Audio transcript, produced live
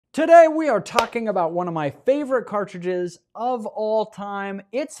Today we are talking about one of my favorite cartridges of all time.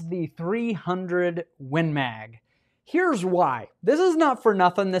 It's the 300 Win Mag. Here's why. This is not for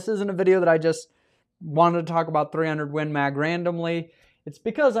nothing. This isn't a video that I just wanted to talk about 300 Win Mag randomly. It's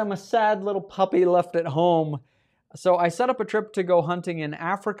because I'm a sad little puppy left at home. So I set up a trip to go hunting in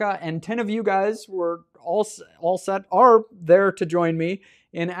Africa, and 10 of you guys were all set, are there to join me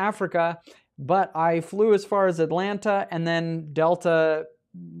in Africa. But I flew as far as Atlanta, and then Delta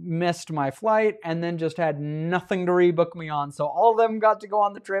missed my flight and then just had nothing to rebook me on. So all of them got to go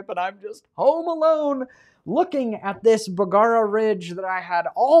on the trip and I'm just home alone looking at this Bagara Ridge that I had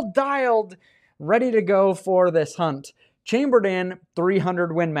all dialed, ready to go for this hunt. Chambered in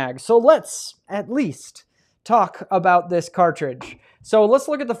 300 Win Mag. So let's at least talk about this cartridge. So let's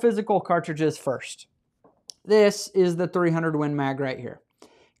look at the physical cartridges first. This is the 300 Win Mag right here,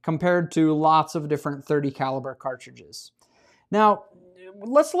 compared to lots of different 30 caliber cartridges. Now,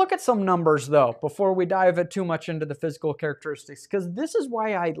 let's look at some numbers though, before we dive too much into the physical characteristics, because this is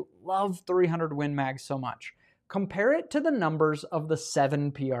why I love 300 Win Mag so much. Compare it to the numbers of the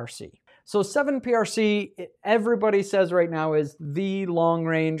 7 PRC. So 7 PRC, everybody says right now, is the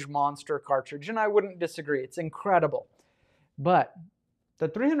long-range monster cartridge, and I wouldn't disagree. It's incredible. But the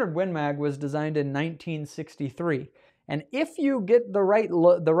 300 Win Mag was designed in 1963, and if you get the right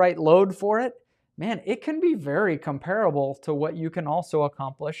load for it, man, it can be very comparable to what you can also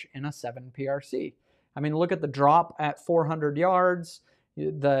accomplish in a 7 PRC. I mean, look at the drop at 400 yards.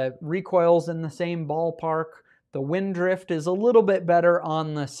 The recoil's in the same ballpark. The wind drift is a little bit better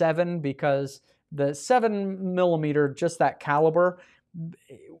on the 7 because the 7mm, just that caliber,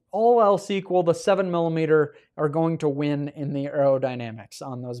 all else equal, the 7mm are going to win in the aerodynamics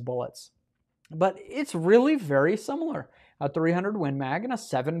on those bullets. But it's really very similar, a 300 Win Mag and a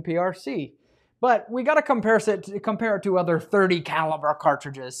 7 PRC. But we got to compare it to other 30 caliber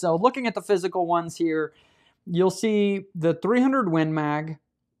cartridges. So looking at the physical ones here, you'll see the 300 Win Mag,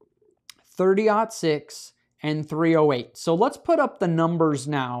 30-06, and 308. So let's put up the numbers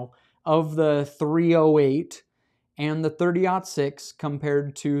now of the 308 and the 30-06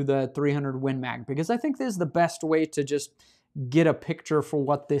 compared to the 300 Win Mag, because I think this is the best way to just get a picture for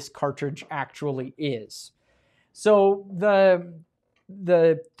what this cartridge actually is. So the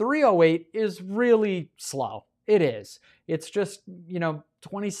 308 is really slow. It is. It's just,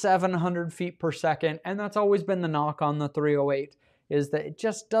 2,700 feet per second. And that's always been the knock on the 308, is that it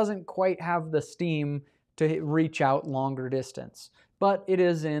just doesn't quite have the steam to reach out longer distance. But it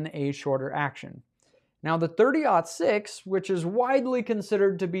is in a shorter action. Now the 30-06, which is widely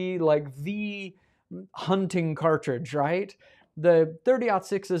considered to be like the hunting cartridge, right? The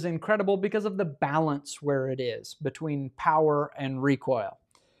 30-06 is incredible because of the balance where it is between power and recoil.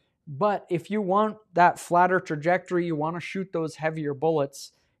 But if you want that flatter trajectory, you want to shoot those heavier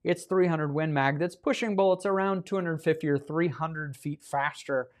bullets, it's 300 Win Mag that's pushing bullets around 250 or 300 feet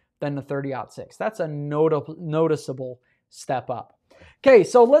faster than the 30-06. That's a noticeable step up. Okay,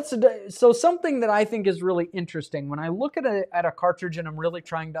 so something that I think is really interesting, when I look at a cartridge and I'm really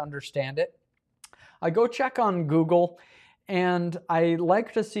trying to understand it, I go check on Google, and I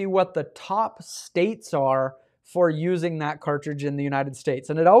like to see what the top states are for using that cartridge in the United States.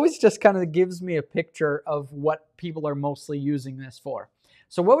 And it always just kind of gives me a picture of what people are mostly using this for.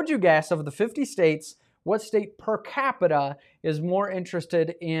 So what would you guess, of the 50 states, what state per capita is more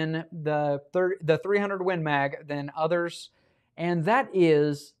interested in the 300 Win Mag than others? And that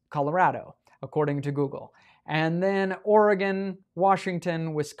is Colorado, according to Google. And then Oregon,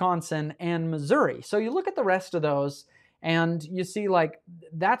 Washington, Wisconsin, and Missouri. So you look at the rest of those, and you see, like,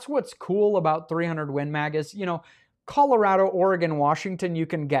 that's what's cool about 300 Win Mag is, Colorado, Oregon, Washington, you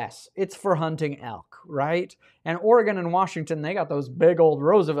can guess. It's for hunting elk, right? And Oregon and Washington, they got those big old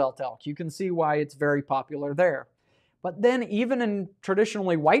Roosevelt elk. You can see why it's very popular there. But then even in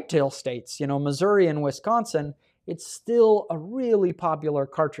traditionally whitetail states, Missouri and Wisconsin, it's still a really popular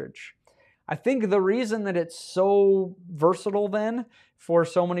cartridge. I think the reason that it's so versatile then for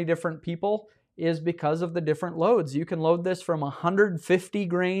so many different people is because of the different loads. You can load this from 150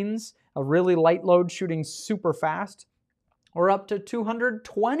 grains, a really light load shooting super fast, or up to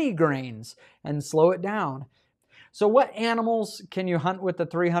 220 grains and slow it down. So what animals can you hunt with the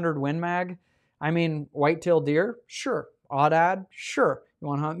 300 Win Mag? I mean, whitetail deer? Sure. Aoudad? Sure. You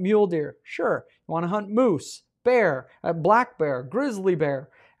want to hunt mule deer? Sure. You want to hunt moose, bear, black bear, grizzly bear,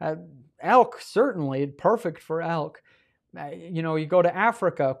 elk, certainly, perfect for elk. You go to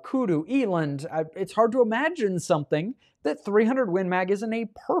Africa, kudu, eland. It's hard to imagine something that 300 Win Mag isn't a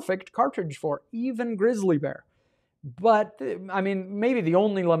perfect cartridge for, even grizzly bear. But I mean, maybe the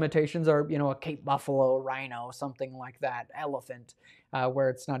only limitations are, you know, a Cape Buffalo, rhino, something like that, elephant, where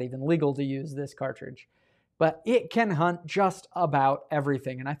it's not even legal to use this cartridge. But it can hunt just about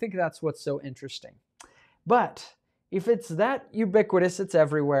everything, and I think that's what's so interesting. But if it's that ubiquitous, it's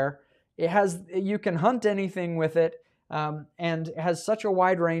everywhere. You can hunt anything with it, and it has such a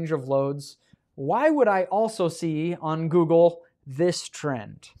wide range of loads. Why would I also see on Google this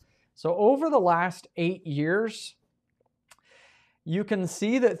trend? So over the last 8 years, you can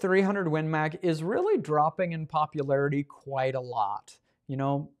see that 300 Win Mag is really dropping in popularity quite a lot. You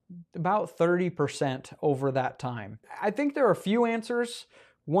know, about 30% over that time. I think there are a few answers.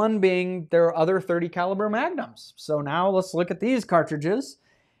 One being there are other 30 caliber magnums. So now let's look at these cartridges,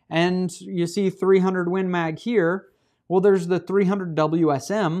 and you see 300 Win Mag here. Well, there's the 300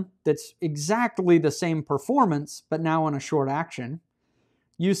 WSM that's exactly the same performance, but now in a short action.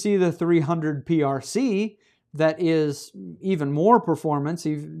 You see the 300 PRC that is even more performance,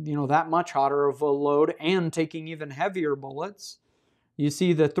 you know, that much hotter of a load and taking even heavier bullets. You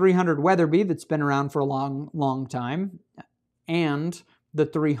see the 300 Weatherby that's been around for a long time, and the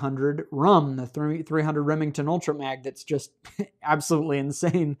 300 Rum, the 300 Remington Ultra Mag that's just absolutely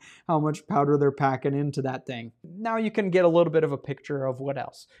insane how much powder they're packing into that thing. Now you can get a little bit of a picture of what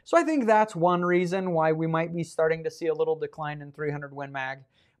else. So I think that's one reason why we might be starting to see a little decline in 300 Win Mag.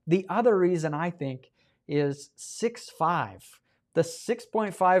 The other reason I think is 6.5. The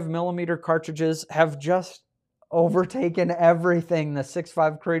 6.5 millimeter cartridges have just overtaken everything. The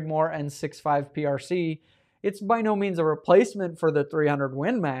 6.5 Creedmoor and 6.5 PRC. It's by no means a replacement for the 300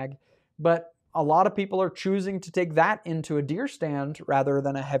 Win Mag, but a lot of people are choosing to take that into a deer stand rather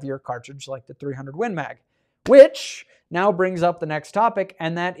than a heavier cartridge like the 300 Win Mag, which now brings up the next topic,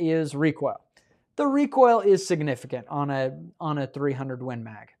 and that is recoil. The recoil is significant on a 300 Win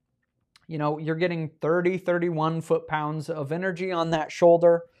Mag. You know, you're getting 30, 31 foot-pounds of energy on that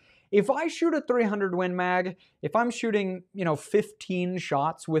shoulder. If I shoot a 300 Win Mag, if I'm shooting, you know, 15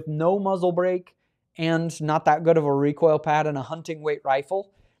 shots with no muzzle brake and not that good of a recoil pad and a hunting weight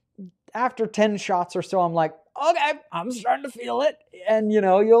rifle, after 10 shots or so, I'm like, okay, I'm starting to feel it. And, you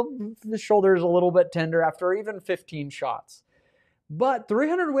know, the shoulder's a little bit tender after even 15 shots. But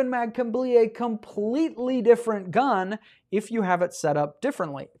 300 Win Mag can be a completely different gun if you have it set up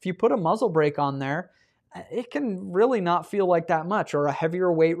differently. If you put a muzzle brake on there, it can really not feel like that much, or a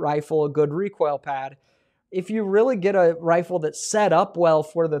heavier weight rifle, a good recoil pad. If you really get a rifle that's set up well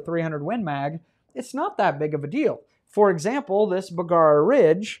for the 300 Win Mag, it's not that big of a deal. For example, this Bagara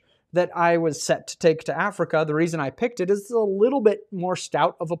Ridge that I was set to take to Africa, the reason I picked it is it's a little bit more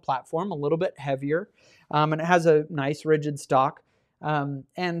stout of a platform, a little bit heavier, and it has a nice rigid stock.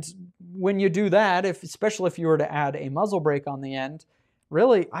 And when you do that, especially if you were to add a muzzle brake on the end,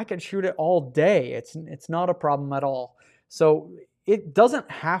 really, I could shoot it all day. It's not a problem at all. So it doesn't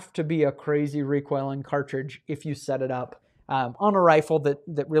have to be a crazy recoiling cartridge if you set it up on a rifle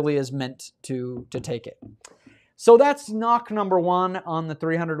that really is meant to take it. So that's knock number one on the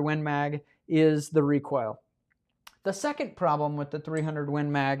 300 Win Mag, is the recoil. The second problem with the 300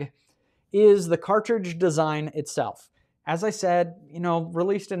 Win Mag is the cartridge design itself. As I said, you know,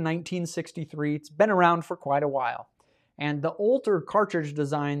 released in 1963, it's been around for quite a while. And the older cartridge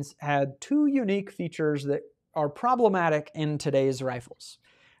designs had two unique features that are problematic in today's rifles.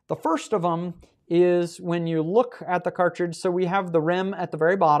 The first of them is when you look at the cartridge, so we have the rim at the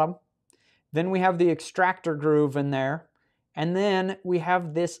very bottom, then we have the extractor groove in there, and then we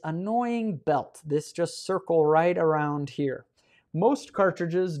have this annoying belt, this just circle right around here. Most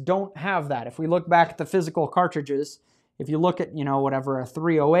cartridges don't have that. If we look back at the physical cartridges, if you look at, you know, whatever, a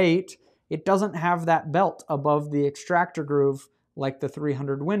 308, it doesn't have that belt above the extractor groove like the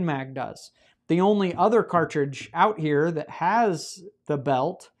 300 Win Mag does. The only other cartridge out here that has the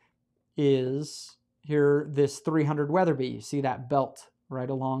belt is here, this 300 Weatherby. You see that belt right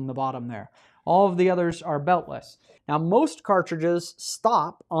along the bottom there. All of the others are beltless. Now, most cartridges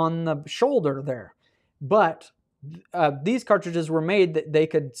stop on the shoulder there, but these cartridges were made that they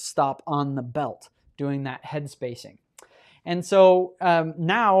could stop on the belt, doing that head spacing. And so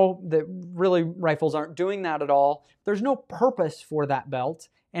now that really rifles aren't doing that at all, there's no purpose for that belt.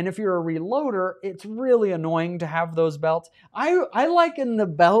 And if you're a reloader, it's really annoying to have those belts. I liken the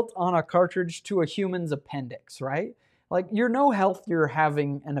belt on a cartridge to a human's appendix, right? Like, you're no healthier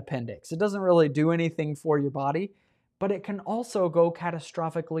having an appendix. It doesn't really do anything for your body, but it can also go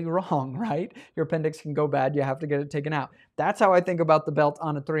catastrophically wrong, right? Your appendix can go bad, you have to get it taken out. That's how I think about the belt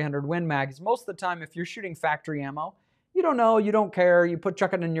on a 300 Win Mag. Is most of the time, if you're shooting factory ammo, you don't know, you don't care, you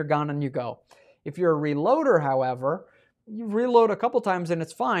chuck it in your gun and you go. If you're a reloader, however, you reload a couple times and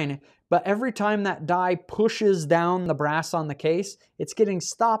it's fine, but every time that die pushes down the brass on the case, it's getting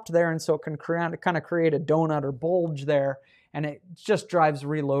stopped there, and so it can kind of create a donut or bulge there, and it just drives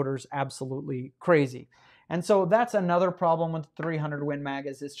reloaders absolutely crazy. And so that's another problem with the 300 Win Mag,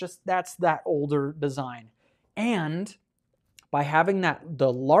 is it's just that's that older design. And by having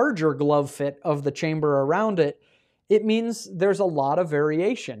the larger glove fit of the chamber around it, it means there's a lot of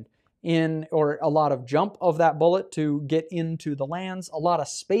variation or a lot of jump of that bullet to get into the lands, a lot of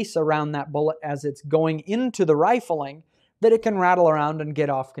space around that bullet as it's going into the rifling, that it can rattle around and get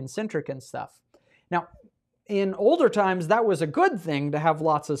off concentric and stuff. Now, in older times, that was a good thing to have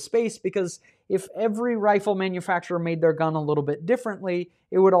lots of space, because if every rifle manufacturer made their gun a little bit differently,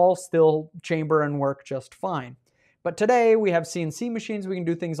 it would all still chamber and work just fine. But today, we have CNC machines, we can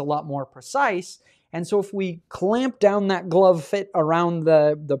do things a lot more precise. And so if we clamp down that glove fit around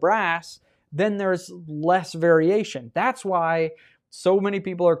the brass, then there's less variation. That's why so many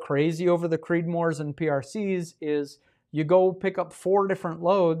people are crazy over the Creedmoors and PRCs, is you go pick up 4 different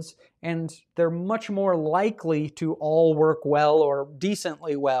loads and they're much more likely to all work well or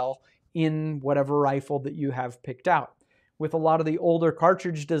decently well in whatever rifle that you have picked out. With a lot of the older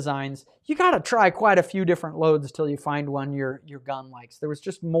cartridge designs, you got to try quite a few different loads till you find one your gun likes. There was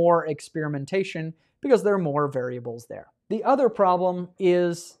just more experimentation because there are more variables there. The other problem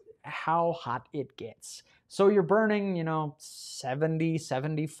is how hot it gets. So you're burning, 70,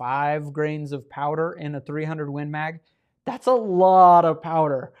 75 grains of powder in a 300 Win Mag. That's a lot of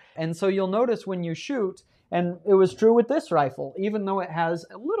powder. And so you'll notice when you shoot, and it was true with this rifle, even though it has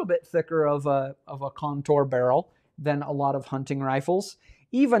a little bit thicker of a contour barrel than a lot of hunting rifles.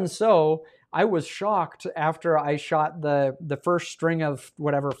 Even so, I was shocked after I shot the first string of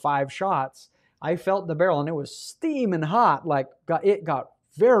 5 shots. I felt the barrel and it was steaming hot. It got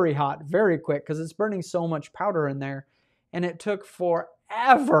very hot very quick because it's burning so much powder in there. And it took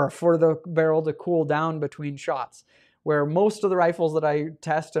forever for the barrel to cool down between shots. Where most of the rifles that I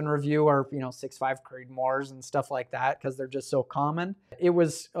test and review are, 6.5 Creedmoors and stuff like that, because they're just so common. It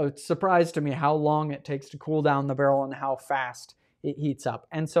was a surprise to me how long it takes to cool down the barrel and how fast it heats up.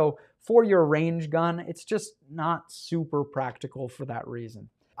 And so for your range gun, it's just not super practical for that reason.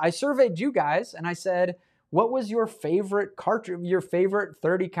 I surveyed you guys and I said, what was your favorite cartridge, your favorite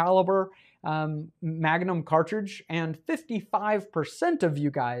 30 caliber Magnum cartridge? And 55% of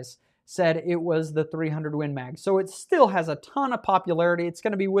you guys said it was the 300 Win Mag. So it still has a ton of popularity. It's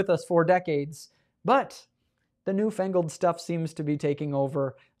going to be with us for decades, but the newfangled stuff seems to be taking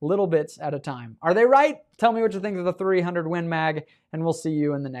over little bits at a time. Are they right? Tell me what you think of the 300 Win Mag, and we'll see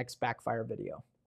you in the next Backfire video.